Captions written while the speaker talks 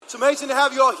It's amazing to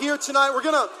have you all here tonight. We're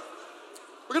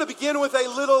gonna begin with a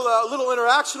little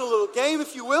interaction, a little game,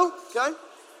 if you will. Okay.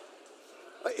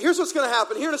 Here's what's gonna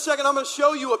happen. Here in a second, I'm gonna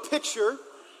show you a picture.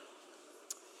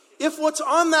 If what's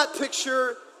on that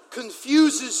picture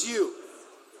confuses you,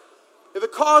 if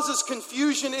it causes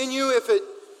confusion in you, if it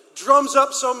drums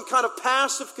up some kind of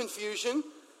passive confusion,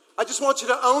 I just want you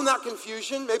to own that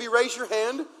confusion. Maybe raise your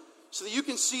hand so that you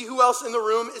can see who else in the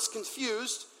room is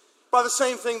confused by the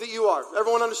same thing that you are.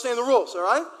 Everyone understand the rules, all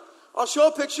right? I'll show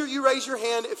a picture. You raise your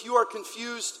hand if you are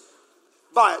confused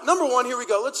by it. Number one, here we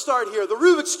go. Let's start here. The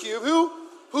Rubik's Cube.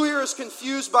 Who here is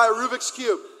confused by a Rubik's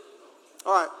Cube?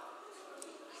 All right.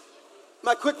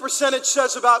 My quick percentage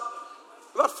says about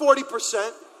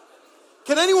 40%.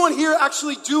 Can anyone here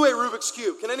actually do a Rubik's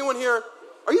Cube? Can anyone here?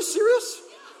 Are you serious?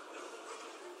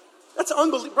 That's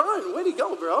unbelievable. Brian, way to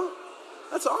go, bro.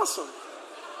 That's awesome.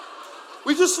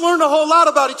 We just learned a whole lot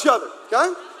about each other, okay?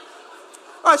 All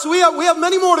right, so we have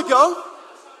many more to go.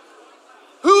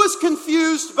 Who is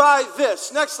confused by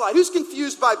this? Next slide. Who's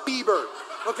confused by Bieber?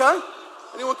 Okay?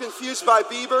 Anyone confused by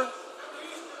Bieber?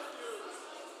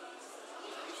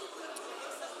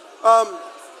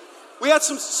 We had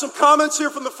some comments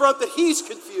here from the front that he's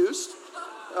confused,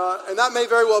 and that may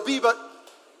very well be, but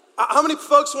how many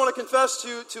folks want to confess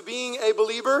to being a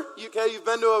believer? Okay, you've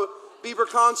been to a Bieber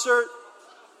concert.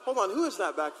 Hold on, who is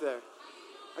that back there?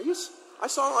 I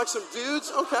saw like some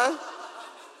dudes. Okay.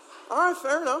 All right,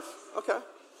 fair enough. Okay.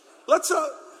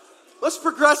 Let's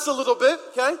progress a little bit,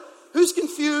 okay? Who's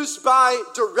confused by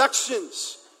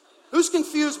directions? Who's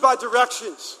confused by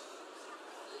directions?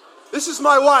 This is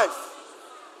my wife.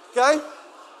 Okay?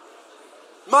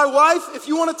 My wife, if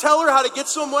you want to tell her how to get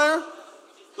somewhere,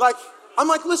 I'm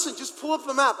like, listen, just pull up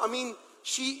the map. I mean,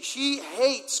 she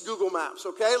hates Google Maps,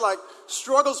 okay? Like,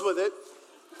 struggles with it.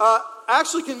 I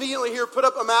actually conveniently here put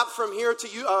up a map from here to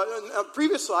you, a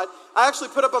previous slide. I actually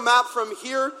put up a map from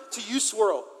here to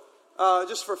U-Swirl,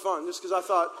 just for fun, just because I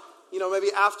thought, maybe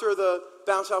after the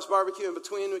Bounce House Barbecue in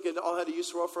between, we could all head to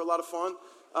U-Swirl for a lot of fun.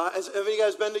 Have you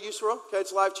guys been to U-Swirl? Okay,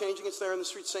 it's life-changing. It's there in the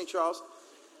streets of St. Charles.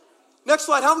 Next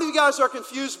slide. How many of you guys are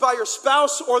confused by your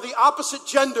spouse or the opposite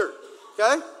gender?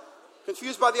 Okay?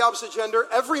 Confused by the opposite gender.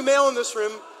 Every male in this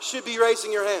room should be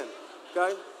raising your hand.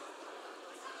 Okay?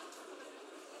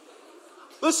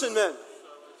 Listen, men.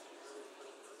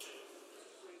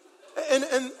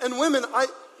 And women,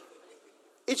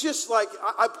 it's just like,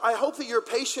 I hope that you're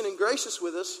patient and gracious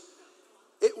with us.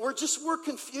 We're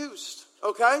confused,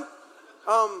 okay?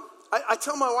 I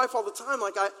tell my wife all the time,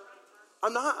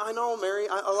 I know, Mary,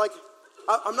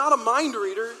 I'm not a mind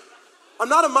reader. I'm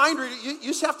not a mind reader. You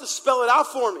just have to spell it out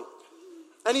for me.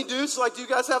 Any dudes, do you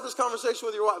guys have this conversation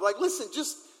with your wife? Listen,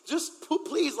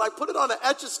 please, put it on an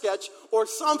Etch-a-Sketch or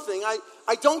something.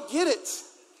 I don't get it.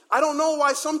 I don't know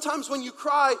why sometimes when you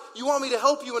cry, you want me to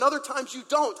help you, and other times you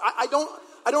don't. I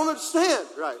don't understand,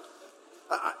 right?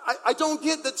 I don't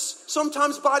get that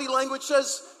sometimes body language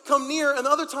says, come near, and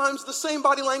other times the same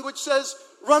body language says,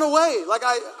 run away.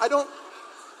 I don't...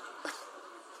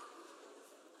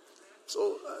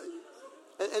 So,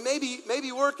 and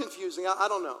maybe we're confusing. I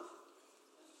don't know.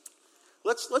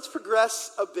 Let's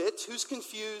progress a bit. Who's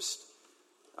confused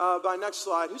by next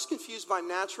slide? Who's confused by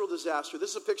natural disaster? This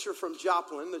is a picture from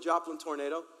Joplin, the Joplin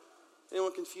tornado.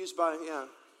 Anyone confused by, yeah.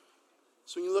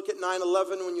 So when you look at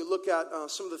 9/11, when you look at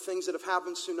some of the things that have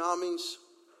happened, tsunamis,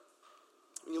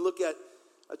 when you look at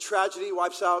a tragedy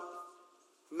wipes out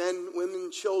men,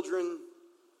 women, children,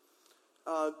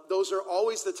 those are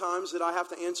always the times that I have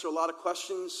to answer a lot of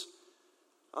questions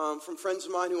from friends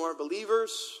of mine who aren't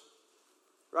believers,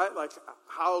 right?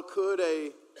 How could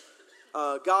a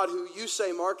God who you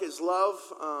say, Mark, is love,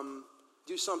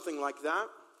 do something like that?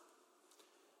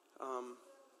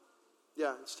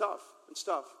 Yeah, it's tough. It's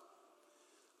tough.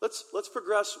 Let's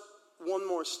progress one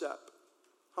more step.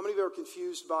 How many of you are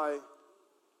confused by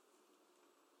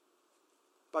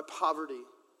poverty?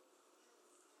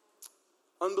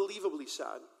 Unbelievably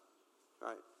sad,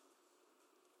 right?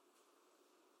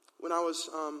 When I was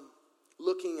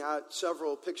looking at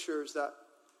several pictures that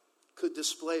could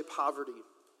display poverty,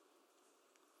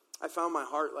 I found my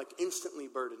heart instantly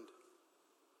burdened.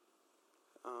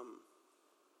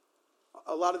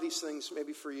 A lot of these things,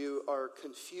 maybe for you, are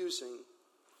confusing.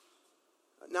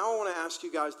 Now I want to ask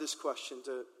you guys this question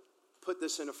to put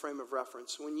this in a frame of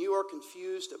reference. When you are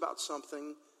confused about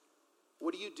something,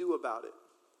 what do you do about it?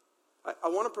 I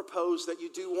want to propose that you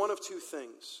do one of two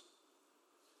things.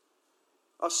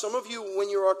 Some of you, when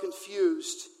you are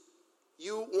confused,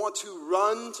 you want to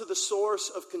run to the source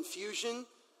of confusion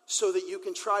so that you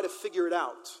can try to figure it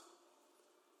out.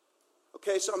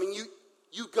 Okay, so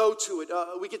you go to it.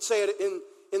 We could say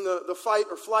it in the fight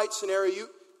or flight scenario,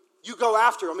 you go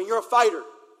after. I mean, you're a fighter.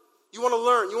 You want to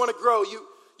learn. You want to grow.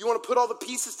 You want to put all the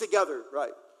pieces together,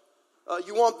 right?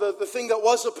 You want the thing that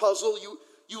was a puzzle.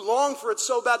 You long for it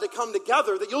so bad to come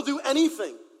together that you'll do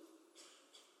anything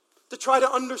to try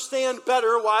to understand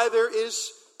better why there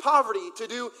is poverty, to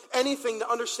do anything to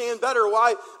understand better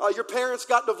why your parents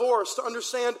got divorced, to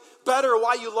understand better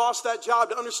why you lost that job,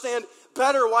 to understand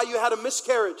better why you had a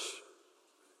miscarriage.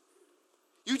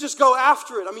 You just go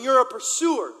after it. I mean, you're a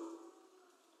pursuer.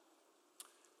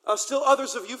 Still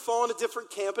others of you fall in a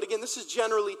different camp. And again, this is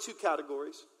generally two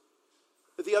categories.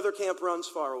 But the other camp runs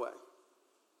far away.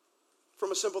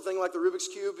 From a simple thing like the Rubik's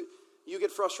Cube, you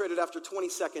get frustrated after 20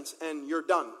 seconds and you're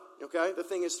done. Okay? The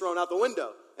thing is thrown out the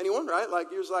window. Anyone, right? Like,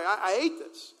 you're just like, I hate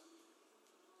this.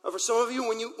 For some of you,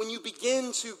 when you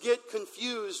begin to get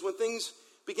confused, when things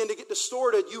begin to get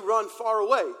distorted, you run far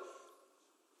away.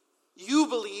 You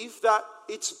believe that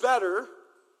it's better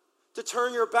to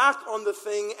turn your back on the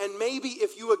thing, and maybe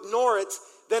if you ignore it,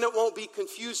 then it won't be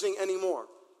confusing anymore.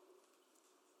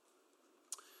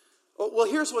 Well,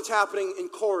 here's what's happening in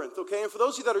Corinth, okay? And for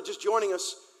those of you that are just joining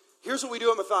us, here's what we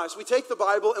do at Matthias. We take the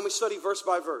Bible and we study verse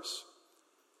by verse.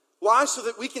 Why? So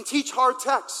that we can teach hard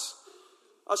texts.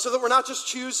 So that we're not just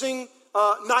choosing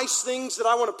nice things that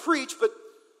I want to preach, but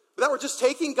that we're just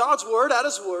taking God's word at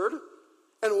his word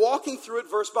and walking through it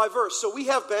verse by verse. So we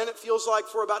have been, it feels like,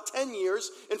 for about 10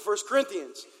 years in 1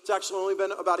 Corinthians. It's actually only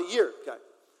been about a year, okay?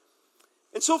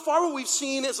 And so far what we've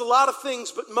seen is a lot of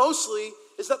things, but mostly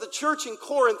is that the church in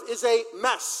Corinth is a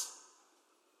mess.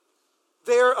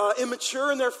 They're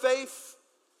immature in their faith.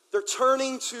 They're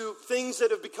turning to things that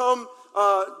have become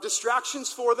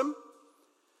distractions for them.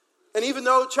 And even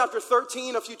though chapter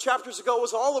 13, a few chapters ago,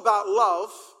 was all about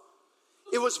love,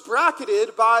 it was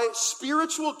bracketed by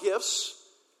spiritual gifts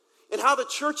and how the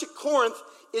church at Corinth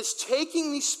is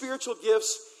taking these spiritual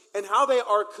gifts and how they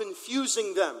are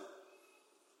confusing them.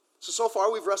 So far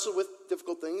we've wrestled with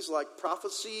difficult things like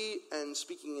prophecy and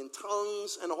speaking in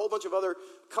tongues and a whole bunch of other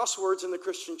cuss words in the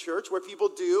Christian church where people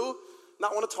do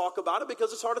not want to talk about it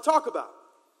because it's hard to talk about.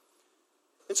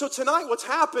 And so tonight what's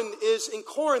happened is in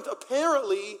Corinth,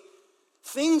 apparently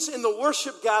things in the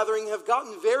worship gathering have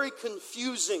gotten very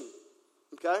confusing.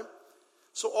 Okay?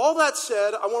 So all that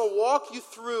said, I want to walk you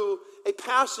through a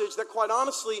passage that quite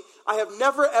honestly I have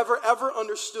never, ever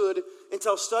understood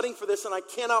until studying for this, and I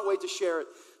cannot wait to share it.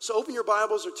 So open your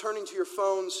Bibles or turning to your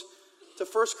phones to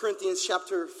 1 Corinthians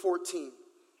chapter 14.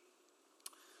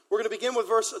 We're going to begin with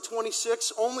verse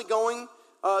 26, only going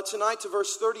tonight to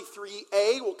verse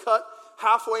 33a. We'll cut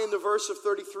halfway in the verse of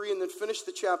 33 and then finish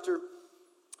the chapter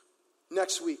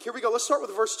next week. Here we go. Let's start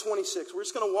with verse 26. We're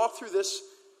just going to walk through this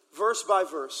verse by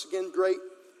verse. Again, great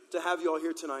to have you all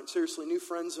here tonight. Seriously, new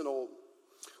friends and old.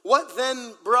 What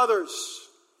then, brothers?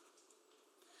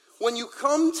 When you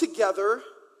come together,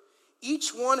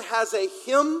 each one has a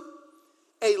hymn,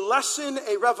 a lesson,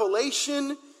 a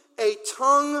revelation, a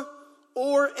tongue,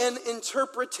 or an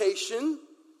interpretation.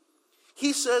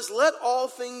 He says, let all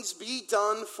things be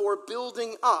done for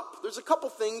building up. There's a couple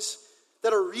things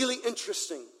that are really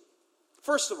interesting.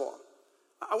 First of all,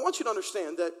 I want you to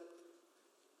understand that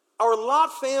our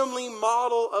Lot family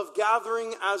model of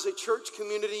gathering as a church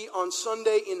community on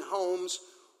Sunday in homes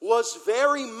was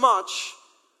very much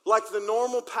like the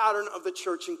normal pattern of the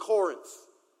church in Corinth.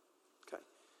 Okay.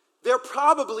 There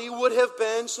probably would have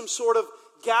been some sort of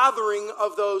gathering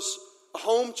of those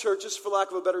home churches, for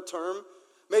lack of a better term,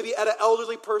 maybe at an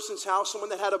elderly person's house, someone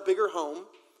that had a bigger home.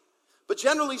 But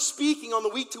generally speaking, on the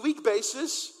week-to-week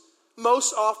basis,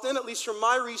 most often, at least from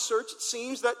my research, it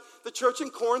seems that the church in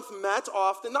Corinth met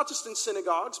often, not just in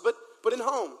synagogues, but in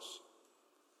homes.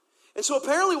 And so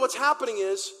apparently what's happening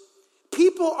is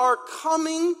people are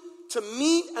coming to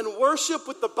meet and worship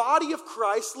with the body of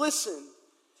Christ, listen,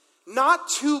 not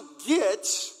to get,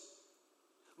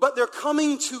 but they're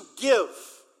coming to give.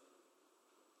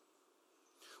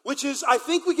 Which is, I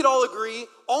think we could all agree,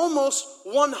 almost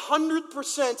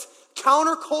 100%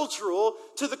 countercultural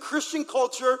to the Christian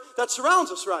culture that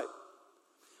surrounds us, right?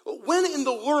 When in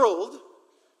the world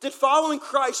did following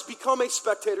Christ become a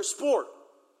spectator sport?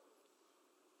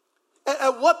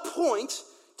 At what point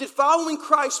did following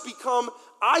Christ become,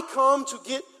 I come to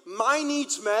get my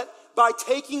needs met by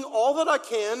taking all that I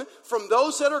can from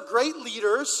those that are great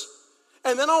leaders,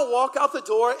 and then I'll walk out the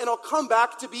door and I'll come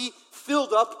back to be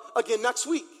filled up again next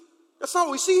week? That's not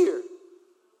what we see here.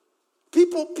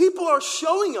 People are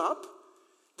showing up,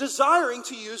 desiring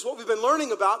to use what we've been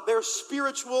learning about, their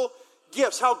spiritual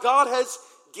gifts, how God has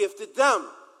gifted them.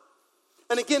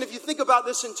 And again, if you think about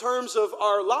this in terms of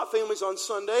our Lot families on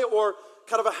Sunday or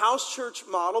kind of a house church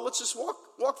model, let's just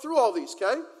walk through all these,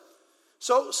 okay?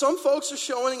 So some folks are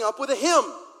showing up with a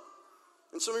hymn.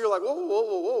 And some of you are like,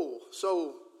 whoa.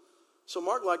 So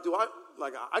Mark, I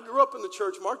grew up in the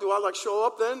church, Mark. Do I show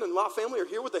up then and La Family are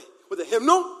here with a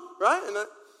hymnal, right? And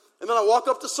then I walk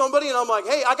up to somebody and I'm like,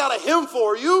 hey, I got a hymn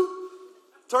for you.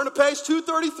 Turn to page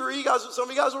 233. You guys, some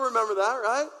of you guys will remember that,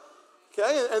 right?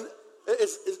 Okay, and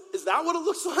is that what it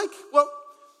looks like? Well,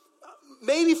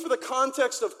 maybe for the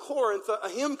context of Corinth, a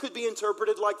hymn could be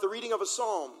interpreted like the reading of a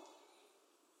psalm.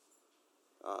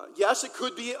 Yes, it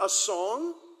could be a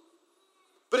song,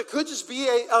 but it could just be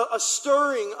a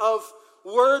stirring of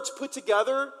words put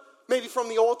together, maybe from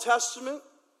the Old Testament,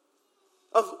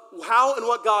 of how and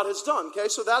what God has done. Okay,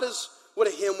 so that is what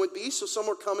a hymn would be. So some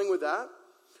are coming with that.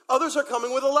 Others are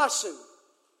coming with a lesson.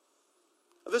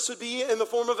 This would be in the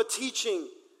form of a teaching.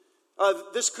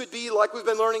 This could be, like we've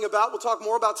been learning about, we'll talk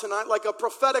more about tonight, like a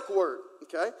prophetic word.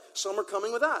 Okay, some are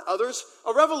coming with that. Others,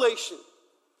 a revelation.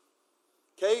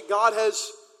 Okay, God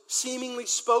has seemingly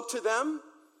spoke to them,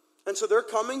 and so they're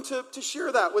coming to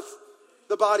share that with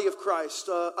the body of Christ.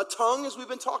 A tongue, as we've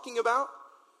been talking about,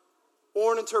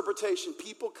 or an interpretation.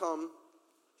 People come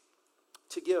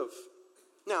to give.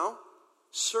 Now,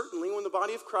 certainly when the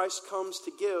body of Christ comes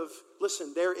to give,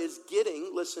 listen, there is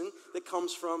getting, that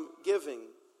comes from giving.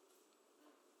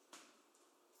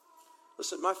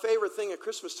 Listen, my favorite thing at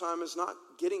Christmas time is not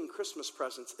getting Christmas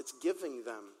presents, it's giving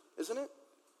them, isn't it?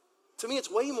 To me,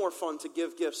 it's way more fun to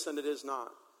give gifts than it is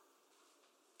not.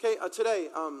 Okay, today,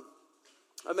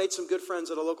 I made some good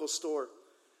friends at a local store,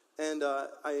 and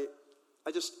I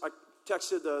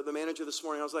texted the manager this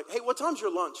morning. I was like, hey, what time's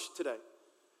your lunch today?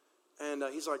 And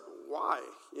he's like, why?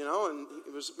 You know, and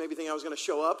he was maybe thinking I was going to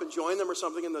show up and join them or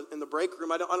something in the break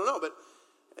room. I don't know, but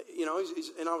you know,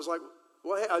 and I was like,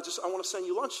 well, hey, I want to send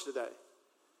you lunch today.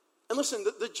 And listen,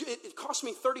 it cost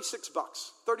me $36, $36.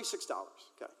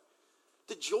 Okay,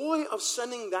 the joy of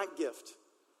sending that gift.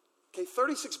 Okay,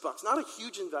 $36, not a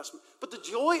huge investment, but the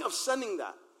joy of sending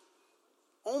that.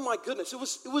 Oh my goodness, it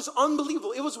was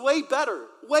unbelievable. It was way better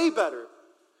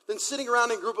than sitting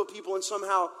around in a group of people and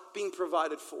somehow being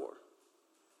provided for.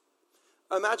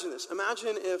 Imagine this.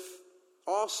 Imagine if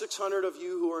all 600 of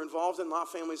you who are involved in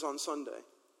Lot Families on Sunday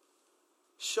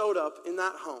showed up in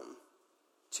that home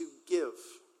to give.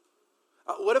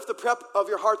 What if the prep of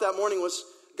your heart that morning was,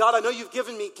 God, I know you've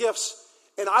given me gifts,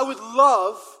 and I would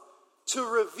love to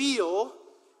reveal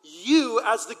you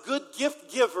as the good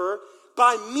gift giver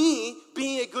by me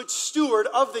being a good steward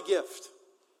of the gift.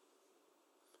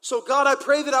 So God, I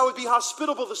pray that I would be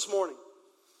hospitable this morning.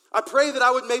 I pray that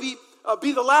I would maybe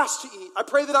be the last to eat. I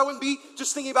pray that I wouldn't be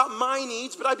just thinking about my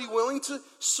needs, but I'd be willing to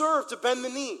serve, to bend the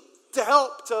knee, to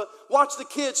help, to watch the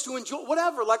kids, to enjoy,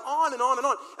 whatever, like on and on and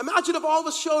on. Imagine if all of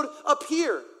us showed up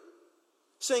here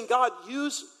saying, God,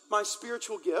 use my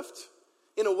spiritual gift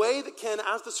in a way that can,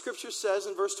 as the scripture says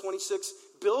in verse 26,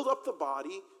 build up the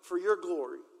body for your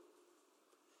glory.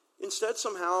 Instead,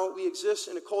 somehow, we exist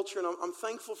in a culture, and I'm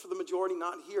thankful for the majority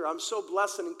not here. I'm so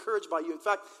blessed and encouraged by you. In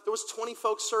fact, there was 20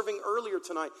 folks serving earlier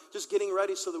tonight, just getting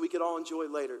ready so that we could all enjoy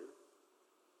later.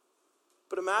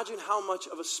 But imagine how much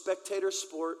of a spectator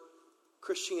sport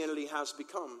Christianity has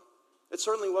become. It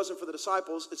certainly wasn't for the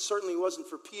disciples. It certainly wasn't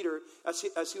for Peter as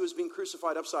he was being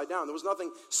crucified upside down. There was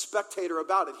nothing spectator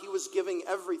about it. He was giving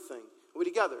everything. Are we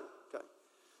together? Okay.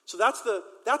 So that's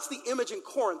the image in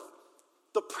Corinth.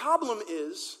 The problem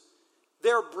is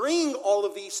they're bringing all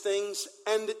of these things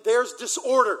and there's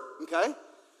disorder. Okay.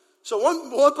 So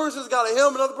one person's got a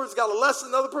hymn, another person's got a lesson,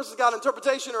 another person's got an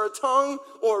interpretation or a tongue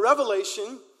or a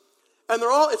revelation. And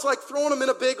it's like throwing them in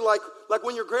a big, like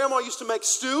when your grandma used to make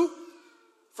stew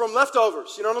from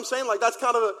leftovers. You know what I'm saying? Like that's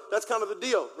kind of the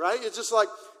deal, right? It's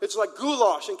like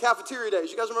goulash in cafeteria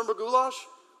days. You guys remember goulash?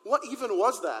 What even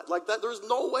was that? Like that, there's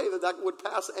no way that would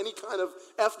pass any kind of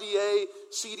FDA,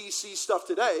 CDC stuff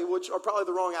today, which are probably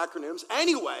the wrong acronyms.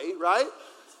 Anyway, right?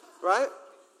 Right?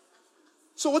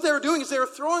 So what they were doing is they were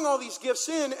throwing all these gifts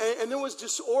in, and there was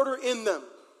disorder in them.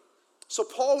 So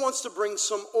Paul wants to bring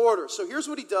some order. So here's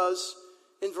what he does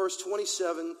in verse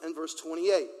 27 and verse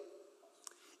 28.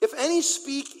 If any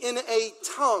speak in a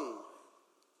tongue,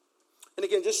 and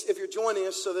again, just if you're joining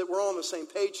us so that we're all on the same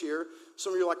page here,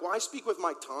 some of you are like, well, I speak with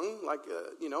my tongue. Like,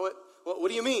 what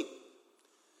do you mean?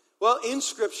 Well, in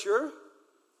Scripture,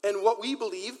 and what we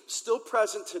believe, still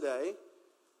present today,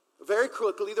 very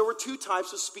quickly, there were two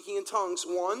types of speaking in tongues.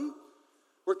 One,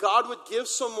 where God would give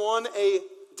someone a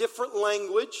different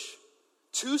language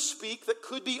to speak that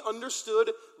could be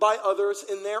understood by others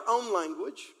in their own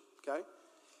language. Okay?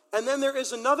 And then there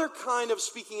is another kind of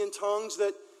speaking in tongues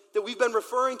that we've been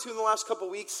referring to in the last couple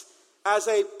of weeks as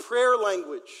a prayer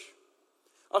language.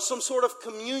 some sort of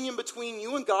communion between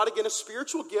you and God. Again, a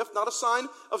spiritual gift, not a sign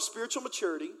of spiritual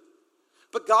maturity.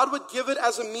 But God would give it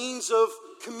as a means of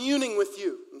communing with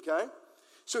you, okay?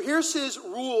 So here's his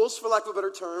rules, for lack of a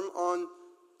better term, on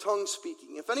tongue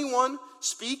speaking. If anyone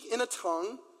speak in a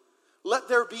tongue, let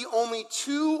there be only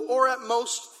 2 or at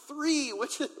most 3,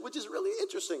 which is really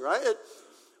interesting, right?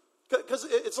 Because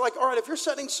it's like, all right, if you're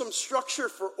setting some structure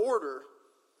for order,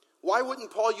 why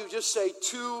wouldn't Paul you just say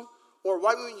 2, or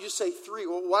why wouldn't you just say 3?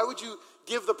 Or why would you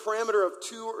give the parameter of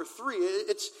 2 or 3?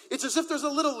 It's as if there's a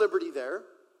little liberty there.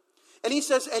 And he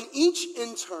says, and each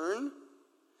in turn,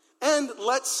 and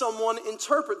let someone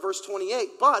interpret, verse 28.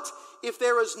 But if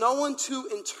there is no one to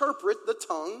interpret the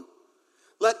tongue,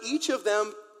 let each of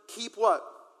them keep what?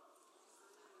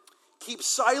 Keep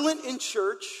silent in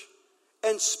church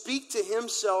and speak to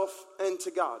himself and to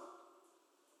God.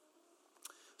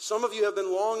 Some of you have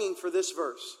been longing for this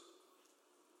verse.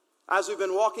 As we've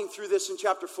been walking through this in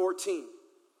chapter 14,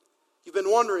 you've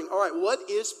been wondering, all right, what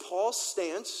is Paul's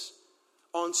stance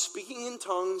on speaking in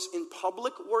tongues in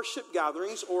public worship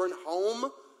gatherings or in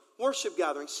home worship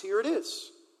gatherings? Here it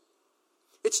is.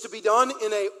 It's to be done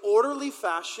in an orderly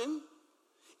fashion.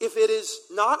 If it is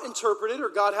not interpreted or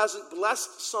God hasn't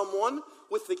blessed someone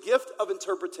with the gift of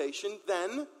interpretation,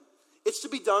 then it's to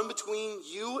be done between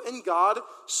you and God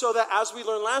so that, as we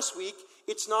learned last week,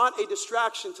 it's not a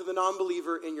distraction to the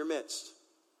non-believer in your midst.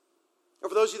 And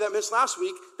for those of you that missed last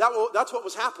week, that's what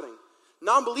was happening.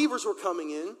 Non-believers were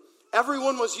coming in.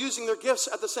 Everyone was using their gifts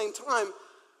at the same time,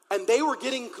 and they were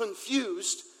getting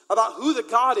confused about who the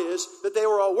God is that they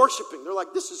were all worshiping. They're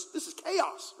like, this is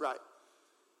chaos, right?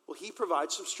 Well, he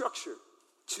provides some structure.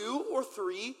 2 or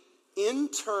 3 in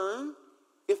turn,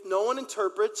 if no one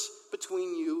interprets,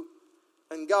 between you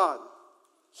and God.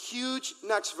 Huge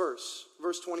next verse,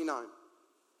 verse 29.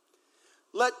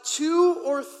 Let 2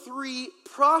 or 3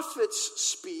 prophets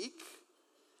speak,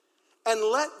 and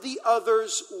let the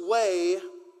others weigh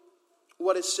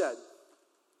what is said.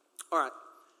 All right,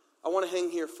 I want to hang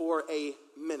here for a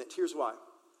minute. Here's why.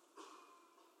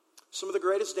 Some of the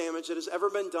greatest damage that has ever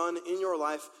been done in your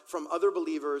life from other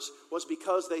believers was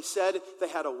because they said they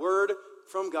had a word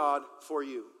from God for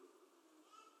you.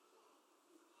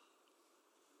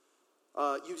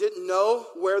 You didn't know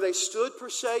where they stood per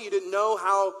se. You didn't know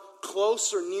how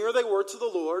close or near they were to the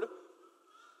Lord.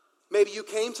 Maybe you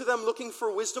came to them looking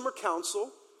for wisdom or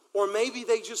counsel, or maybe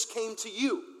they just came to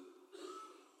you.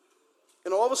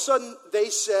 And all of a sudden they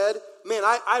said, man,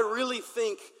 I really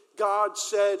think God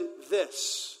said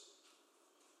this.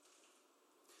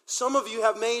 Some of you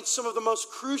have made some of the most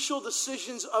crucial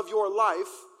decisions of your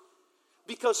life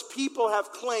because people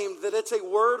have claimed that it's a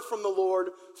word from the Lord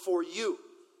for you.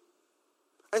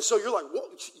 And so you're like, well,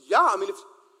 yeah, I mean,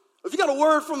 if you got a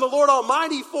word from the Lord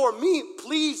Almighty for me,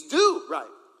 please do, right?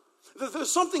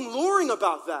 There's something luring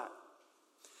about that.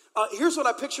 Here's what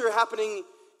I picture happening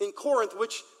in Corinth,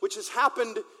 which has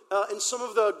happened in some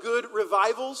of the good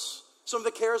revivals, some of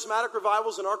the charismatic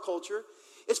revivals in our culture,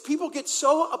 is people get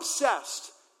so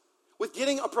obsessed with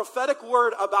getting a prophetic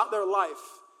word about their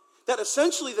life that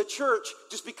essentially the church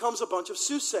just becomes a bunch of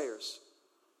soothsayers.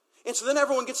 And so then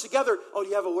everyone gets together, oh, do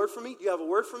you have a word for me? Do you have a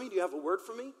word for me? Do you have a word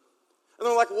for me? And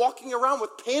they're like walking around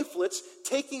with pamphlets,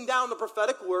 taking down the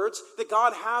prophetic words that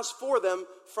God has for them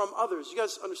from others. You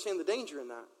guys understand the danger in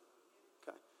that?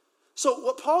 Okay. So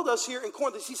what Paul does here in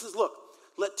Corinth is he says, look,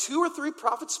 let 2 or 3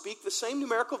 prophets speak the same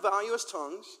numerical value as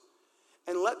tongues,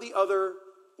 and let the other,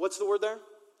 what's the word there?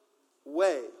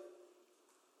 Weigh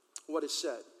what is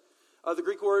said. The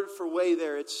Greek word for weigh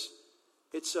there, it's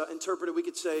interpreted, we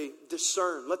could say,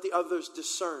 discern. Let the others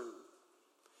discern.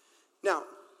 Now,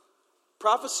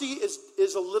 prophecy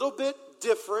is a little bit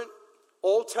different,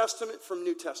 Old Testament from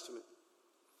New Testament.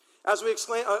 As we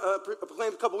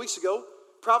proclaimed a couple weeks ago,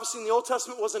 prophecy in the Old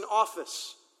Testament was an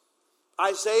office.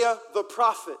 Isaiah the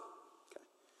prophet. Okay.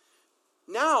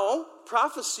 Now,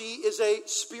 prophecy is a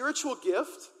spiritual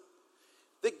gift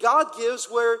that God gives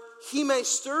where he may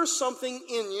stir something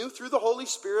in you through the Holy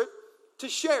Spirit to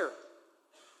share.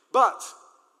 But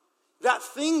that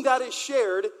thing that is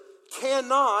shared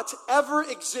cannot ever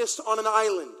exist on an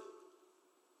island.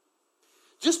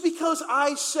 Just because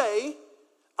I say,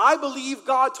 I believe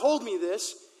God told me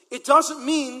this, it doesn't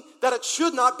mean that it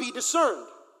should not be discerned.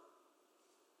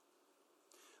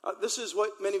 This is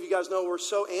what many of you guys know we're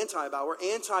so anti about.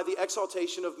 We're anti the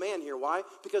exaltation of man here. Why?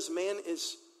 Because man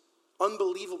is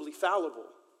unbelievably fallible.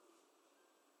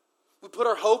 We put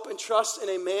our hope and trust in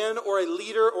a man or a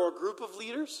leader or a group of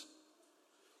leaders.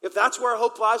 If that's where our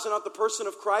hope lies and not the person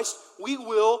of Christ, we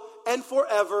will and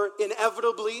forever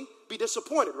inevitably be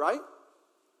disappointed, right?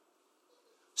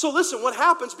 So listen, what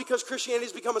happens because Christianity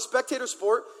has become a spectator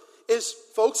sport is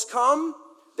folks come,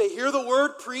 they hear the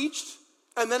word preached,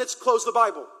 and then it's close the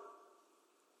Bible.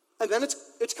 And then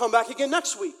it's come back again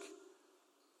next week.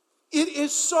 It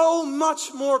is so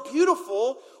much more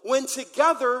beautiful when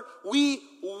together we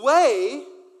weigh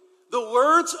the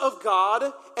words of God,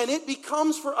 and it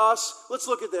becomes for us, let's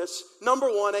look at this, number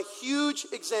one, a huge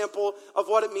example of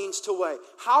what it means to weigh.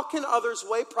 How can others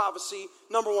weigh prophecy?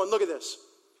 Number one, look at this.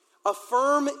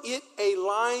 Affirm it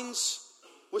aligns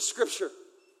with Scripture.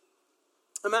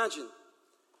 Imagine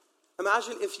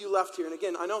if you left here, and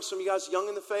again, I know some of you guys young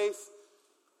in the faith,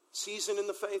 seasoned in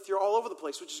the faith, you're all over the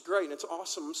place, which is great, and it's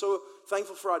awesome. I'm so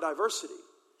thankful for our diversity.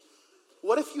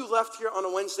 What if you left here on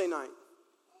a Wednesday night,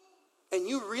 and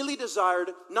you really desired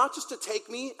not just to take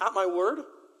me at my word?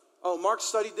 Oh, Mark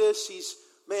studied this,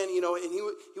 and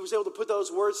he was able to put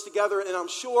those words together, and I'm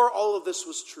sure all of this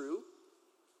was true.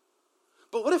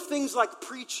 But what if things like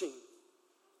preaching,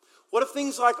 what if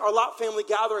things like our Lot family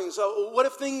gatherings, what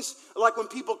if things like when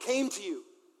people came to you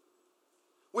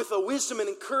with a wisdom and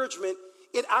encouragement,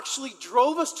 it actually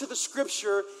drove us to the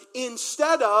Scripture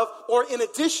instead of or in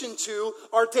addition to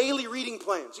our daily reading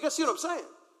plans? You guys see what I'm saying?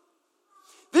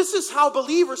 This is how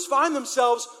believers find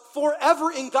themselves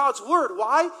forever in God's Word.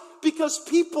 Why? Because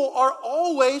people are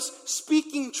always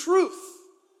speaking truth.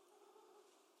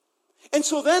 And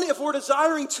so then if we're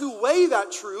desiring to weigh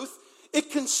that truth,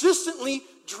 it consistently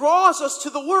draws us to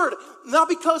the Word. Not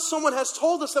because someone has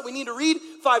told us that we need to read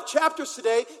 5 chapters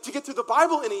today to get through the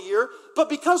Bible in a year, but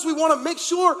because we want to make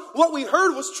sure what we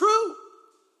heard was true.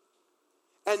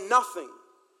 And nothing,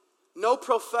 no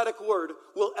prophetic word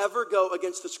will ever go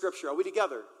against the Scripture. Are we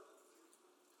together?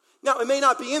 Now, it may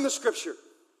not be in the Scripture.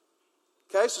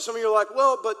 Okay, so some of you are like,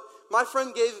 well, but my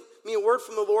friend gave me a word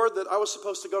from the Lord that I was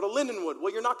supposed to go to Lindenwood.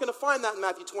 Well, you're not going to find that in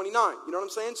Matthew 29. You know what I'm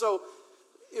saying? So,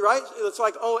 right? It's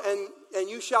like, oh, and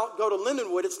you shall go to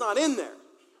Lindenwood. It's not in there.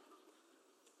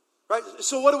 Right?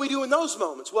 So what do we do in those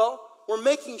moments? Well, we're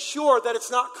making sure that it's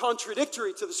not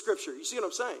contradictory to the Scripture. You see what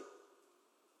I'm saying?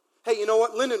 Hey, you know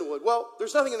what? Lindenwood. Well,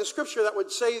 there's nothing in the Scripture that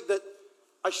would say that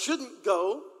I shouldn't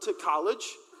go to college.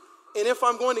 And if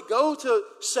I'm going to go to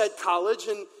said college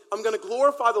and I'm going to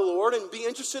glorify the Lord and be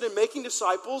interested in making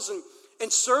disciples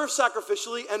and serve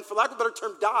sacrificially and, for lack of a better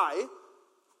term, die,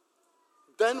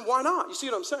 then why not? You see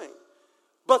what I'm saying?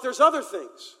 But there's other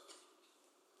things.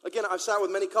 Again, I've sat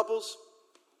with many couples.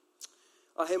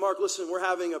 Hey, Mark, listen, we're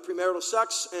having a premarital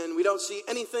sex and we don't see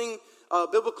anything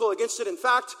biblical against it. In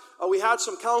fact, we had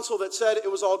some counsel that said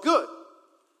it was all good.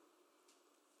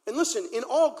 And listen, in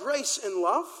all grace and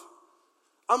love,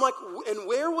 I'm like, and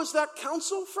where was that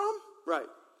counsel from? Right.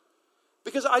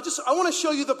 Because I want to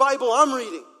show you the Bible I'm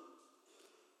reading.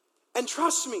 And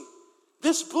trust me,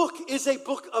 this book is a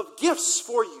book of gifts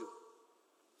for you.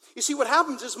 You see, what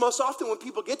happens is most often when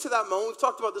people get to that moment, we've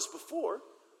talked about this before,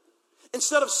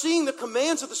 instead of seeing the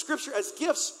commands of the Scripture as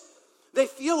gifts, they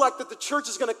feel like that the church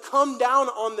is going to come down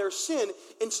on their sin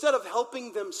instead of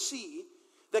helping them see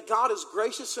that God is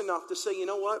gracious enough to say, you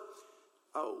know what?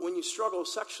 When you struggle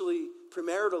sexually,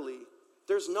 premaritally,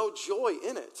 there's no joy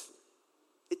in it.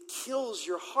 It kills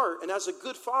your heart. And as a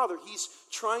good father, he's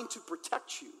trying to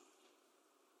protect you,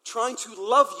 trying to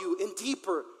love you in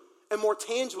deeper and more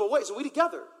tangible ways. Are we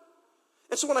together?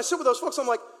 And so when I sit with those folks, I'm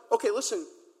like, okay, listen,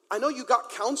 I know you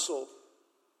got counsel.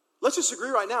 Let's just agree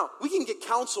right now. We can get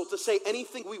counsel to say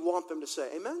anything we want them to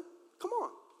say. Amen? Come on.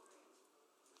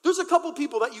 There's a couple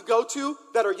people that you go to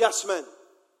that are yes men.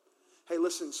 Hey,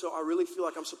 listen, so I really feel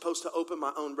like I'm supposed to open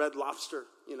my own Red Lobster,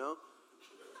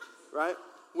 right?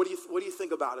 What do you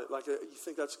think about it? Like, you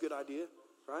think that's a good idea,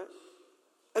 right?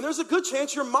 And there's a good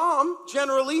chance your mom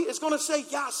generally is going to say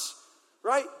yes,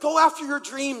 right? Go after your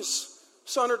dreams,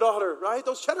 son or daughter, right?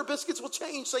 Those cheddar biscuits will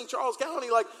change St. Charles County.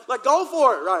 Like go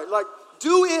for it, right? Like,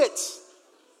 do it.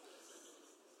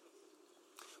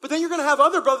 But then you're going to have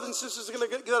other brothers and sisters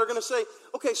that are going to say,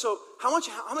 okay, so how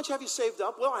much have you saved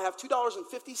up? Well, I have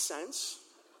 $2.50.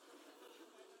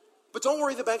 But don't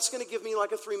worry, the bank's going to give me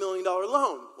like a $3 million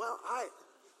loan. Well,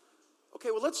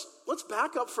 okay, well, let's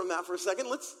back up from that for a second.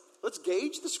 Let's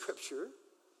gauge the Scripture.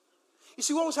 You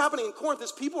see, what was happening in Corinth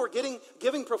is people were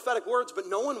giving prophetic words, but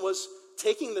no one was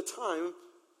taking the time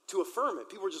to affirm it.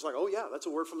 People were just like, oh yeah, that's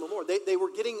a word from the Lord. They were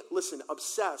getting,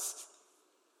 obsessed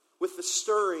with the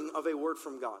stirring of a word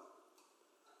from God.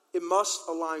 It must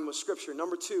align with Scripture.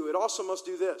 Number 2, it also must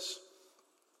do this.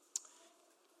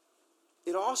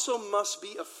 It also must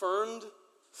be affirmed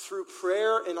through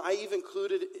prayer, and I even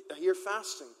included here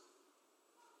fasting.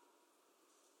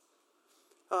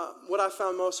 What I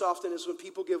found most often is when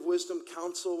people give wisdom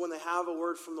counsel, when they have a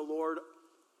word from the Lord,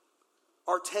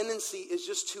 our tendency is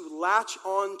just to latch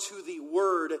on to the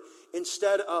word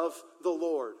instead of the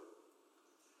Lord.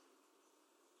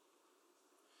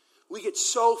 We get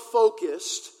so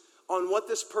focused on what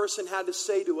this person had to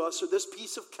say to us, or this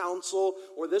piece of counsel,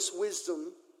 or this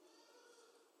wisdom,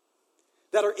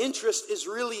 that our interest is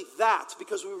really that,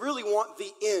 because we really want the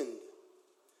end.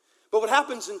 But what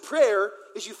happens in prayer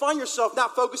is you find yourself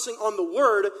not focusing on the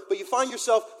word, but you find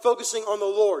yourself focusing on the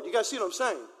Lord. You guys see what I'm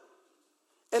saying?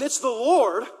 And it's the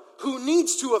Lord who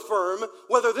needs to affirm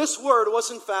whether this word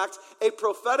was in fact a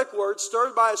prophetic word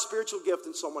stirred by a spiritual gift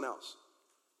in someone else.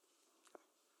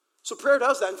 So prayer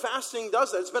does that, and fasting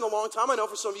does that. It's been a long time, I know,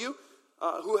 for some of you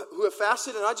who have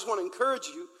fasted, and I just want to encourage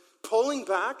you, pulling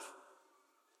back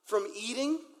from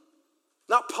eating,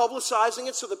 not publicizing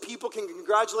it so that people can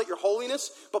congratulate your holiness,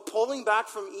 but pulling back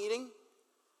from eating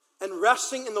and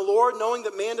resting in the Lord, knowing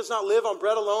that man does not live on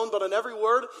bread alone, but on every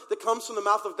word that comes from the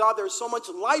mouth of God. There is so much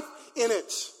life in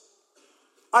it.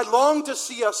 I long to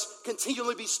see us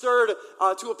continually be stirred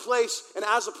to a place and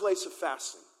as a place of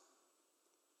fasting.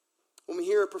 When we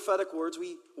hear prophetic words,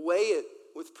 we weigh it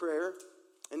with prayer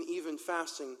and even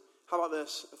fasting. How about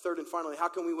this? Third and finally, how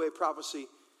can we weigh prophecy?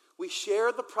 We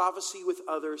share the prophecy with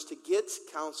others to get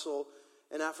counsel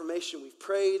and affirmation. We've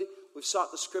prayed, we've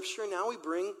sought the scripture, and now we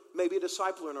bring maybe a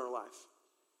discipler in our life.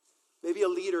 Maybe a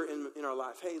leader in our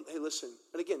life. Hey, listen.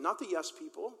 And again, not the yes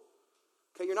people.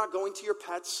 Okay, you're not going to your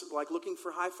pets like looking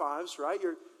for high fives, right?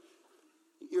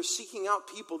 You're seeking out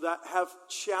people that have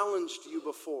challenged you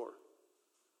before.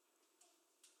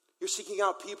 You're seeking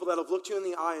out people that have looked you in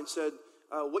the eye and said,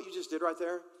 what you just did right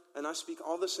there, and I speak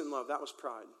all this in love, that was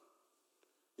pride.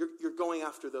 You're going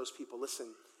after those people. Listen,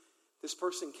 this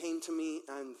person came to me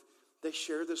and they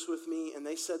shared this with me, and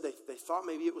they said they thought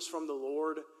maybe it was from the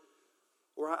Lord,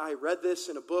 or I read this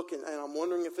in a book and I'm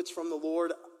wondering if it's from the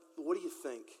Lord. What do you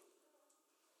think?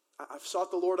 I've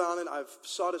sought the Lord on it. I've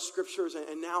sought his scriptures,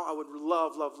 and now I would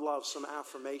love some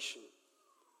affirmation.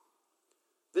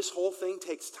 This whole thing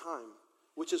takes time,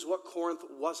 which is what Corinth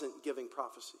wasn't giving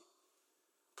prophecy.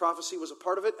 Prophecy was a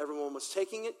part of it. Everyone was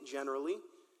taking it generally,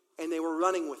 and they were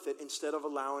running with it instead of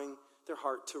allowing their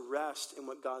heart to rest in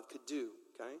what God could do.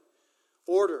 Okay?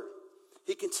 Order.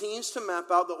 He continues to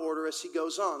map out the order as he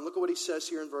goes on. Look at what he says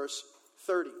here in verse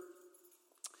 30.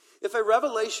 If a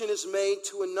revelation is made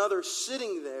to another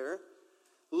sitting there,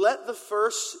 let the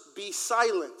first be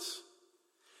silent.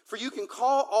 For you can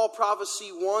call all prophecy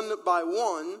one by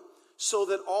one, so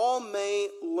that all may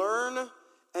learn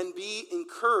and be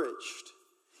encouraged.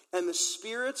 And the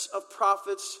spirits of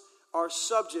prophets are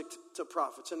subject to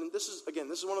prophets. And this is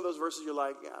one of those verses you're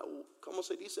like, como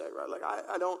se dice, right? Like,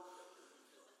 I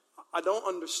don't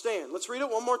understand. Let's read it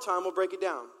one more time. We'll break it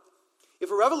down. If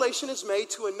a revelation is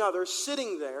made to another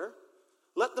sitting there,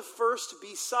 let the first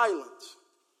be silent.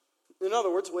 In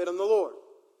other words, wait on the Lord.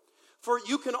 For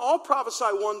you can all prophesy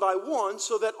one by one,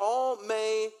 so that all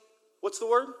may, what's the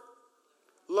word?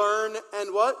 Learn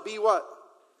and what? Be what?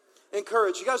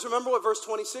 Encouraged. You guys remember what verse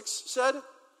 26 said?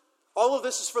 All of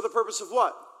this is for the purpose of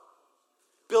what?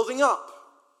 Building up.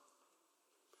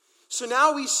 So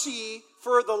now we see,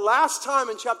 for the last time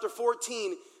in chapter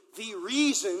 14, the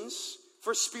reasons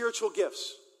for spiritual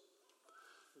gifts.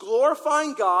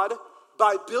 Glorifying God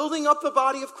by building up the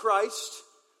body of Christ,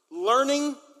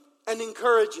 learning and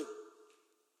encouraging.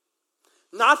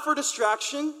 Not for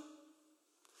distraction,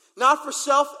 not for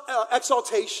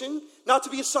self-exaltation, not to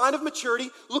be a sign of maturity.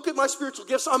 Look at my spiritual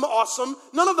gifts, I'm awesome.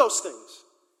 None of those things.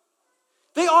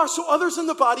 They are so others in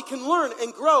the body can learn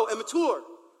and grow and mature.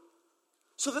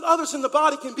 So that others in the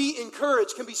body can be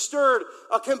encouraged, can be stirred,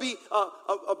 can be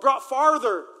brought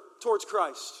farther towards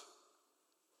Christ.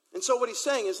 And so what he's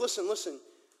saying is, listen.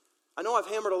 I know I've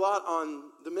hammered a lot on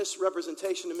the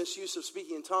misrepresentation and misuse of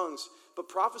speaking in tongues, but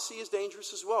prophecy is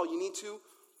dangerous as well. You need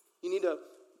to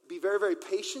be very, very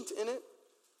patient in it.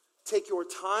 Take your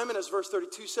time, and as verse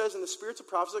 32 says, and the spirits of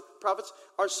prophets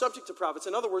are subject to prophets.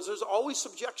 In other words, there's always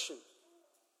subjection.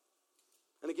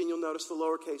 And again, you'll notice the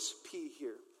lowercase p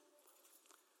here.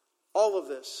 All of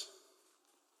this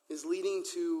is leading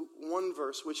to one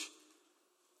verse, which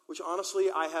honestly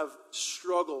I have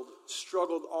struggled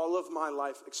all of my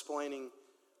life explaining.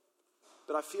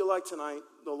 But I feel like tonight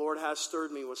the Lord has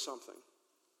stirred me with something.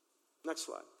 Next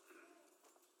slide.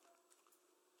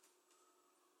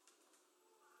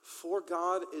 For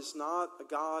God is not a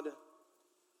God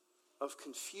of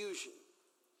confusion,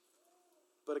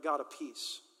 but a God of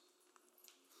peace.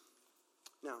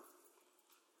 Now,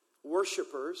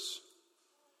 worshipers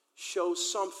show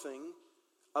something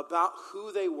about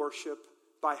who they worship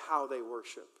by how they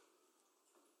worship.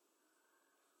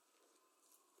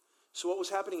 So what was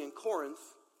happening in Corinth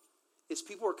is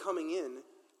people were coming in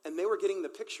and they were getting the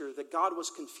picture that God was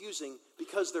confusing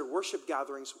because their worship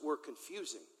gatherings were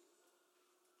confusing.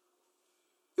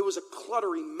 It was a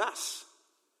cluttery mess.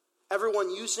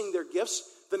 Everyone using their gifts.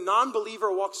 The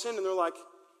non-believer walks in and they're like,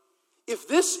 if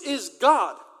this is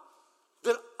God,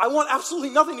 then I want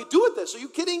absolutely nothing to do with this. Are you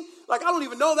kidding? Like, I don't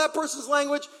even know that person's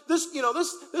language. This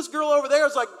girl over there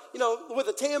is like, with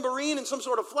a tambourine and some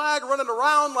sort of flag running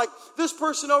around. Like, this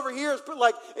person over here is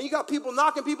like, and you got people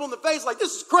knocking people in the face like,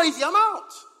 this is crazy, I'm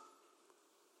out.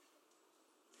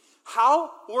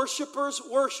 How worshipers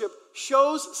worship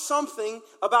shows something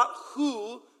about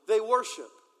who they worship.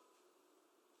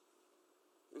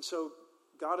 And so,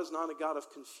 God is not a God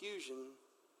of confusion,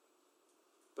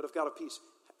 but a God of peace.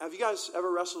 Have you guys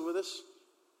ever wrestled with this?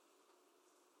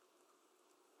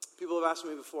 People have asked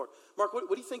me before, Mark, what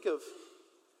do you think of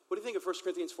 1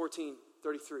 Corinthians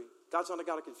 14:33? God's not a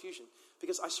God of confusion.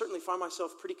 Because I certainly find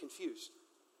myself pretty confused.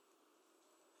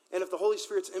 And if the Holy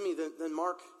Spirit's in me, then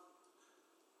Mark,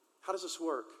 how does this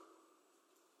work?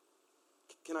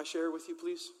 Can I share it with you,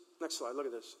 please? Next slide, look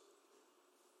at this.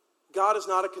 God is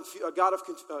not a God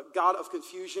of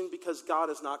confusion because God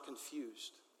is not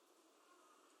confused.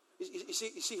 You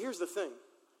see, here's the thing.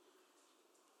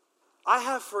 I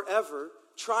have forever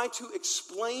tried to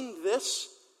explain this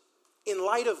in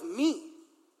light of me.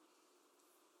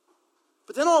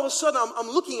 But then all of a sudden I'm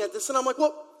looking at this and I'm like,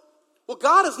 well,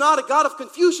 God is not a God of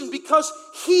confusion because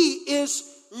He is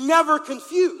never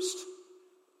confused.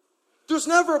 There's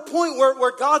never a point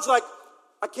where God's like,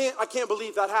 I can't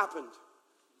believe that happened.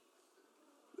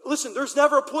 Listen, there's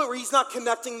never a point where He's not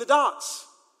connecting the dots.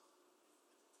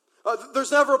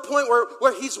 There's never a point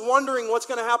where He's wondering what's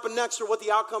going to happen next or what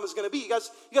the outcome is going to be. You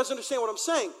guys understand what I'm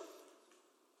saying?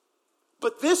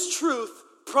 But this truth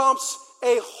prompts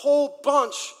a whole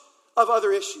bunch of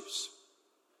other issues.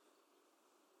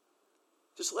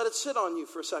 Just let it sit on you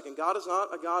for a second. God is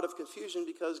not a God of confusion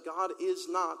because God is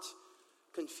not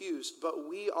confused, but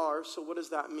we are. So what does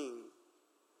that mean?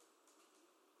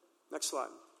 Next slide.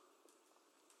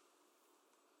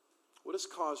 What has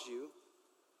caused you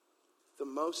the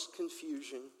most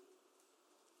confusion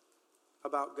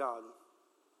about God?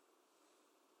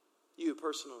 You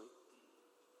personally.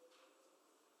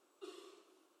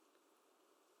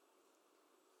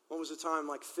 When was a time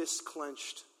like fists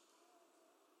clenched,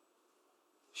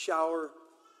 shower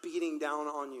beating down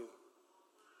on you,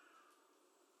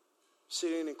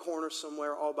 sitting in a corner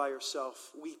somewhere all by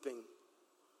yourself, weeping,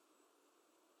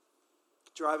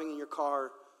 driving in your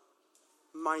car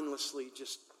mindlessly,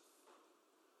 just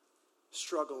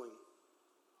struggling?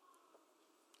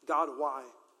 God, why?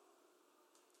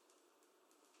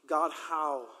 God,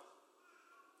 how?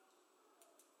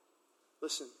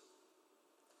 Listen,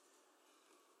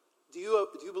 do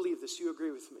you believe this? Do you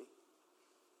agree with me?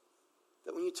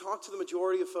 That when you talk to the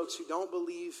majority of folks who don't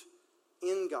believe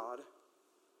in God,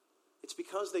 it's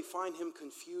because they find Him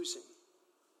confusing.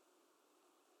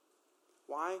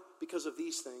 Why? Because of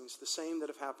these things, the same that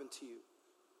have happened to you.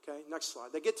 Okay, next slide.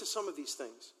 They get to some of these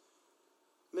things.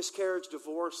 Miscarriage,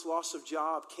 divorce, loss of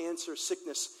job, cancer,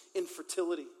 sickness,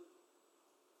 infertility,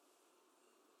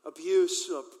 abuse,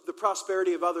 the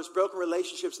prosperity of others, broken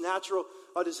relationships, natural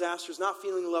disasters, not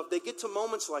feeling loved. They get to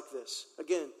moments like this.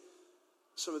 Again,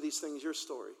 some of these things, your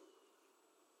story.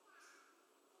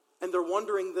 And they're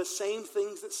wondering the same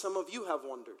things that some of you have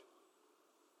wondered.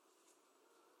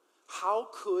 How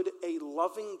could a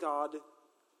loving God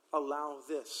allow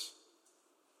this?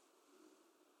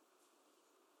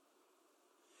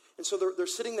 And so they're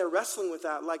sitting there wrestling with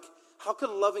that. Like, how could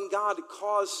a loving God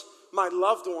cause my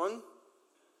loved one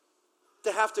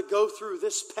to have to go through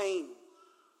this pain?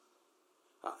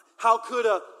 How could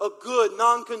a good,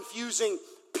 non-confusing,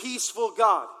 peaceful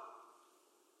God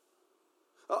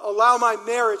allow my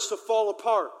marriage to fall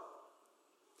apart?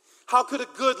 How could a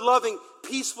good, loving,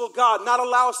 peaceful God not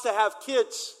allow us to have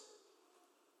kids?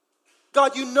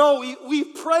 God, you know,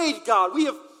 we've prayed, God. We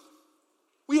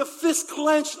have fist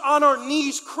clenched on our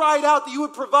knees, cried out that you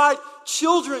would provide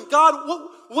children. God,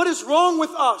 what is wrong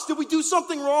with us? Did we do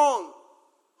something wrong?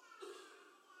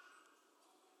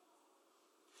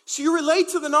 So you relate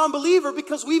to the non-believer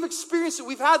because we've experienced it.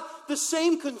 We've had the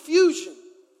same confusion.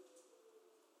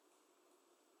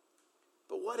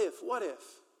 But what if?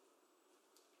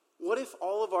 What if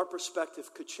all of our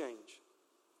perspective could change?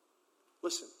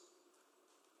 Listen,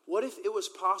 what if it was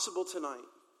possible tonight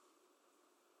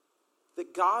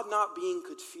that God not being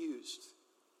confused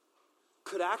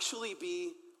could actually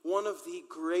be one of the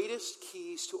greatest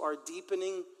keys to our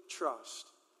deepening trust?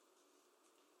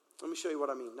 Let me show you what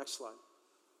I mean. Next slide.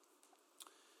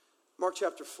 Mark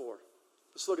chapter 4.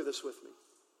 Let's look at this with me.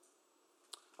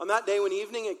 On that day when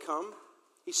evening had come,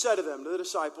 he said to them, to the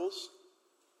disciples,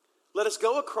 let us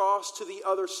go across to the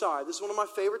other side. This is one of my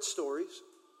favorite stories.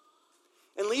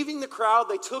 And leaving the crowd,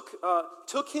 they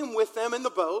took him with them in the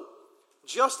boat,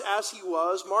 just as he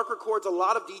was. Mark records a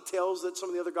lot of details that some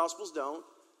of the other Gospels don't.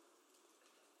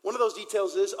 One of those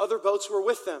details is other boats were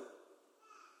with them.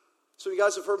 So you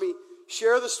guys have heard me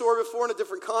share the story before in a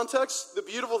different context. The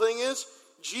beautiful thing is,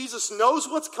 Jesus knows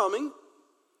what's coming.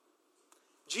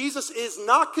 Jesus is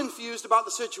not confused about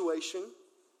the situation.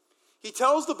 He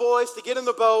tells the boys to get in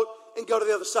the boat and go to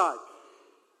the other side.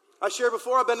 I shared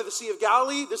before, I've been to the Sea of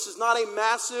Galilee. This is not a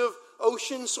massive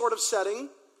ocean sort of setting.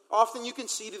 Often you can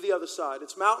see to the other side.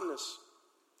 It's mountainous,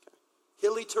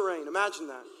 hilly terrain. Imagine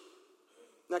that.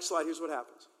 Next slide, here's what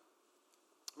happens.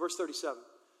 Verse 37.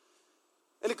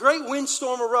 And a great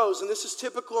windstorm arose, and this is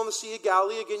typical on the Sea of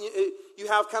Galilee. Again, you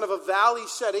have kind of a valley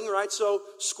setting, right? So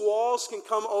squalls can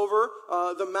come over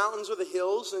the mountains or the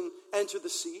hills and enter the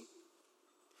sea.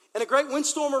 And a great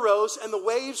windstorm arose, and the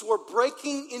waves were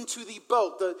breaking into the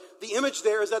boat. The image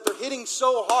there is that they're hitting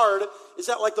so hard, is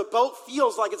that like the boat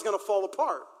feels like it's going to fall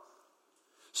apart.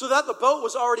 So that the boat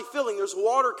was already filling. There's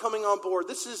water coming on board.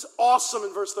 This is awesome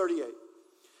in verse 38.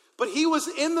 But he was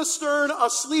in the stern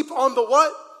asleep on the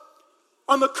what?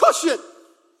 On the cushion.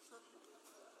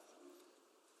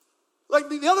 Like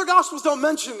the other Gospels don't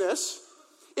mention this.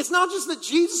 It's not just that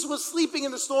Jesus was sleeping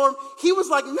in the storm. He was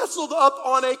like nestled up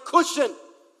on a cushion.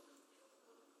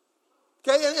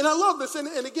 Okay, and I love this, and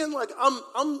again, like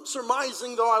I'm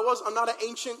surmising, though I'm not an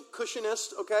ancient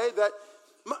cushionist. Okay, that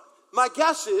my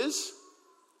guess is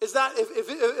that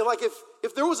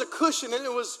if there was a cushion and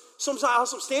it was somehow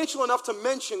substantial enough to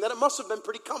mention, that it must have been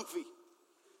pretty comfy.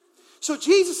 So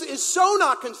Jesus is so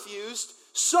not confused,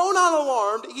 so not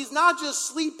alarmed. He's not just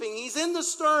sleeping; he's in the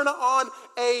stern on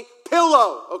a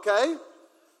pillow. Okay,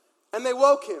 and they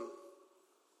woke him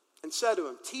and said to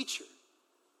him, "Teacher,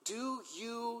 do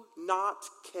you not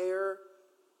care?"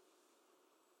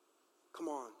 Come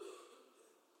on.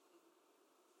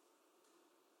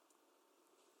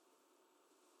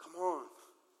 Come on.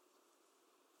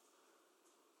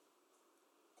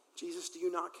 Jesus, do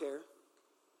you not care?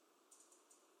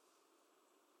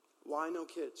 Why no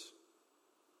kids?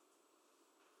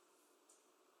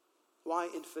 Why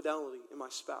infidelity in my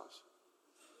spouse?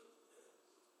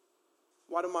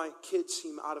 Why do my kids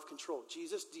seem out of control?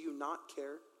 Jesus, do you not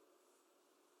care?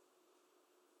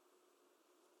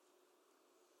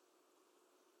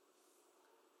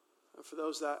 And for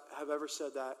those that have ever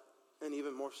said that, and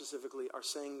even more specifically, are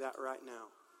saying that right now.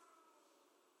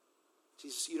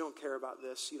 Jesus, you don't care about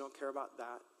this. You don't care about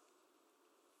that.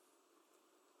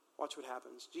 Watch what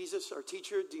happens. Jesus, our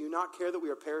teacher, do you not care that we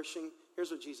are perishing?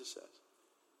 Here's what Jesus says.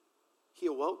 He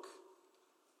awoke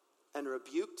and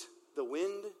rebuked the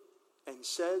wind and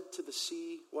said to the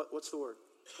sea, what's the word?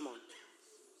 Come on.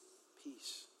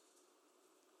 Peace.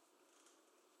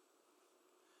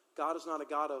 God is not a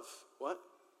God of what?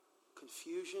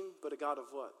 Confusion, but a God of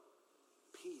what?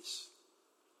 Peace.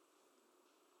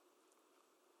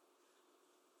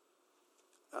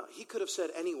 He could have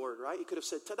said any word, right? He could have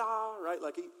said ta-da, right?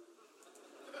 Like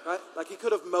he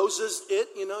could have Moses it,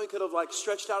 you know? He could have like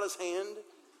stretched out his hand.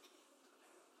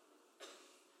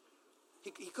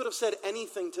 He could have said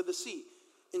anything to the sea.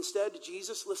 Instead,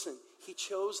 Jesus, listen, he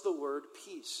chose the word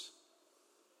peace.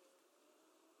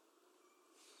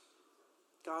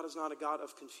 God is not a God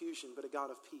of confusion, but a God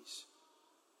of peace.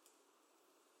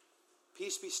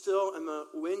 Peace be still, and the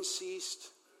wind ceased,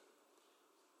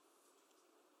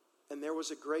 and there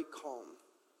was a great calm.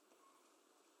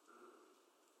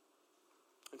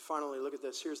 And finally, look at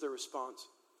this. Here's their response.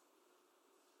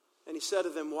 And he said to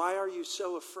them, "Why are you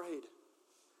so afraid?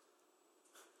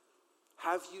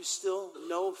 Have you still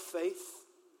no faith?"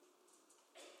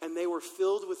 And they were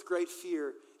filled with great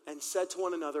fear and said to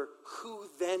one another, "Who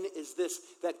then is this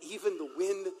that even the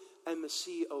wind and the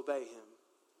sea obey him?"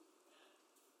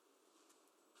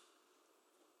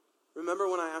 Remember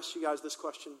when I asked you guys this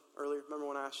question earlier? Remember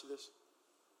when I asked you this?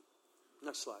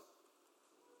 Next slide.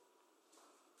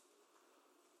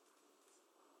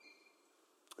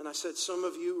 And I said, some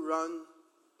of you run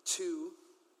to,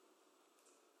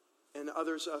 and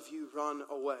others of you run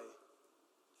away.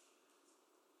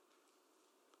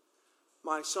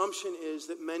 My assumption is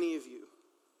that many of you,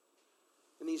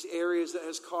 in these areas that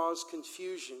has caused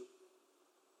confusion,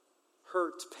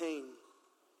 hurt, pain,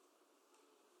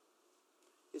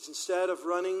 is instead of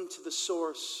running to the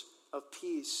source of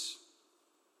peace,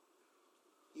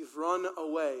 you've run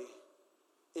away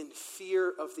in fear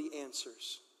of the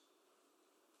answers.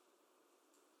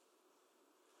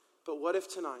 But what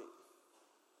if tonight,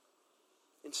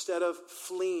 instead of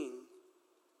fleeing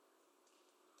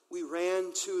we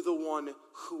ran to the one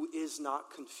who is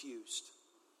not confused.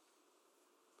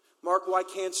 Mark, why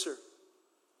cancer?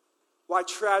 Why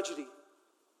tragedy?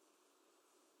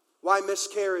 Why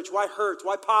miscarriage? Why hurt?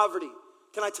 Why poverty?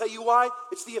 Can I tell you why?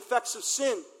 It's the effects of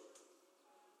sin.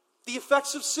 The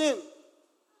effects of sin.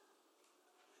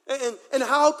 And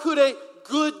how could a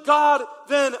good God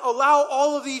then allow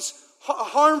all of these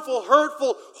harmful,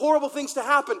 hurtful, horrible things to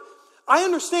happen? I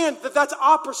understand that that's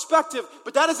our perspective,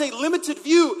 but that is a limited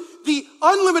view. The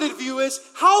unlimited view is,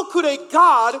 how could a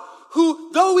God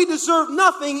who, though we deserve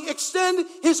nothing, extend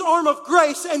his arm of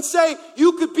grace and say,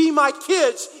 you could be my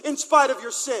kids in spite of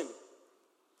your sin?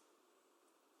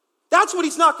 That's what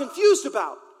he's not confused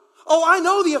about. Oh, I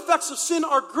know the effects of sin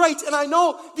are great, and I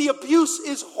know the abuse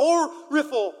is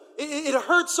horrible. It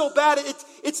hurts so bad.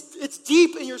 It's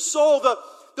deep in your soul.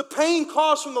 The pain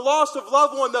caused from the loss of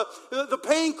loved one, the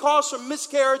pain caused from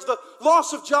miscarriage, the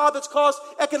loss of job that's caused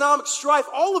economic strife,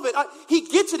 all of it. He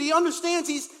gets it. He understands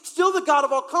he's still the God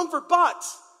of all comfort, but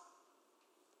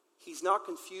he's not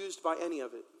confused by any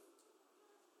of it.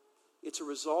 It's a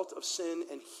result of sin,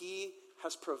 and he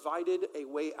has provided a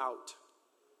way out.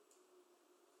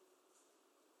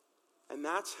 And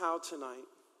that's how tonight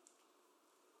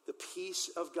the peace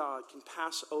of God can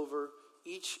pass over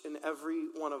each and every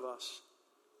one of us.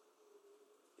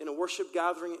 In a worship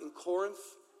gathering in Corinth,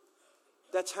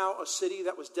 that's how a city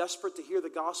that was desperate to hear the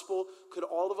gospel could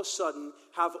all of a sudden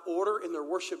have order in their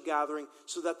worship gathering,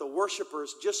 so that the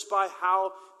worshipers, just by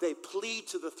how they plead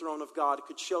to the throne of God,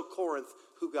 could show Corinth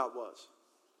who God was.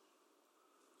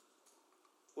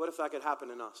 What if that could happen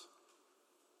in us?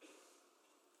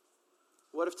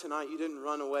 What if tonight you didn't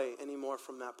run away anymore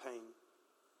from that pain,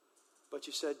 but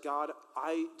you said, God,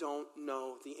 I don't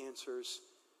know the answers,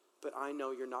 but I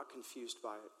know you're not confused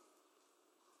by it.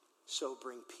 So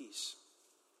bring peace.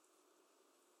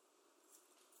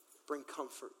 Bring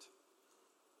comfort.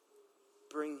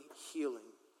 Bring healing.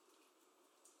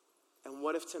 And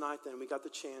what if tonight then we got the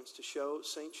chance to show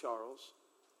St. Charles,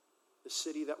 the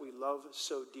city that we love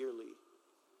so dearly,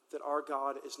 that our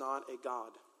God is not a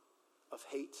God of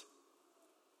hate,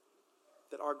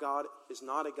 that our God is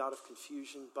not a God of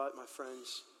confusion, but, my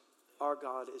friends, our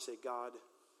God is a God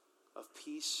of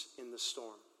peace in the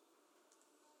storm.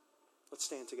 Let's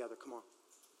stand together. Come on.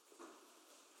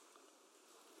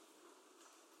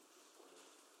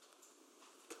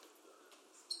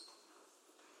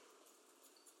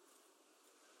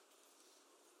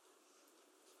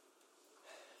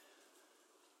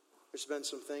 There's been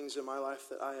some things in my life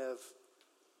that I have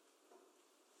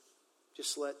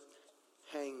just let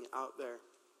hang out there.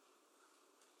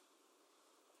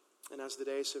 And as the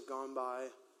days have gone by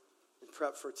and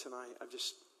prep for tonight, I've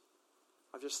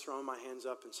just thrown my hands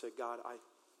up and said, God,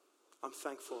 I'm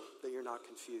thankful that you're not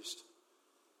confused.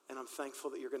 And I'm thankful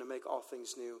that you're going to make all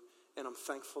things new. And I'm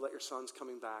thankful that your son's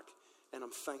coming back. And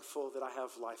I'm thankful that I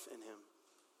have life in him.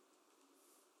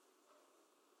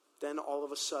 Then all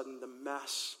of a sudden, the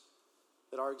mess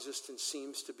that our existence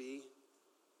seems to be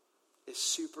is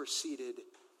superseded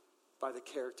by the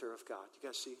character of God. You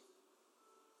guys see?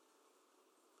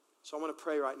 So I want to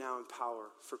pray right now in power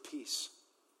for peace,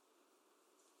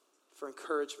 for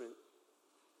encouragement,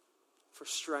 for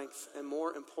strength, and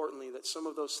more importantly, that some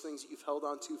of those things that you've held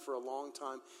on to for a long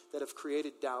time that have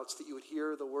created doubts, that you would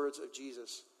hear the words of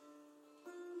Jesus.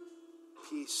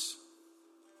 Peace,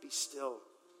 be still.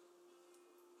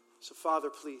 So Father,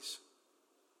 please,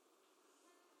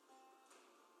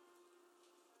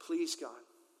 God,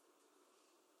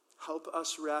 help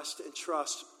us rest and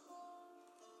trust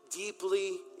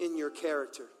deeply in your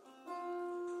character,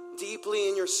 deeply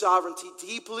in your sovereignty,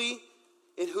 deeply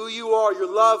in who you are,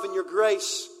 your love and your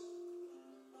grace.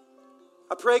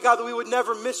 I pray, God, that we would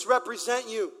never misrepresent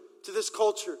you to this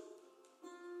culture.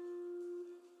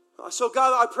 So,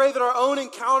 God, I pray that our own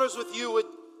encounters with you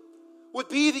would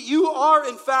be that you are,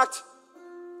 in fact,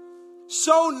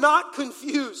 so not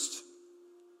confused,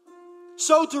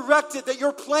 so directed that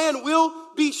your plan will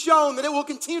be shown, that it will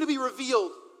continue to be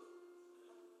revealed,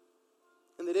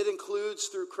 and that it includes,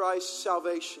 through Christ's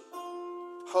salvation,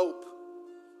 hope.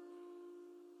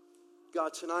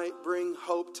 God, tonight, bring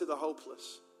hope to the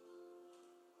hopeless.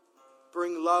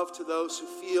 Bring love to those who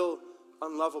feel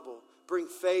unlovable. Bring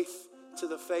faith to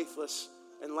the faithless.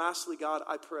 And lastly, God,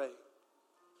 I pray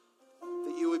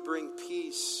that you would bring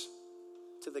peace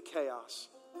to the chaos.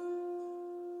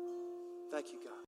 Thank you, God.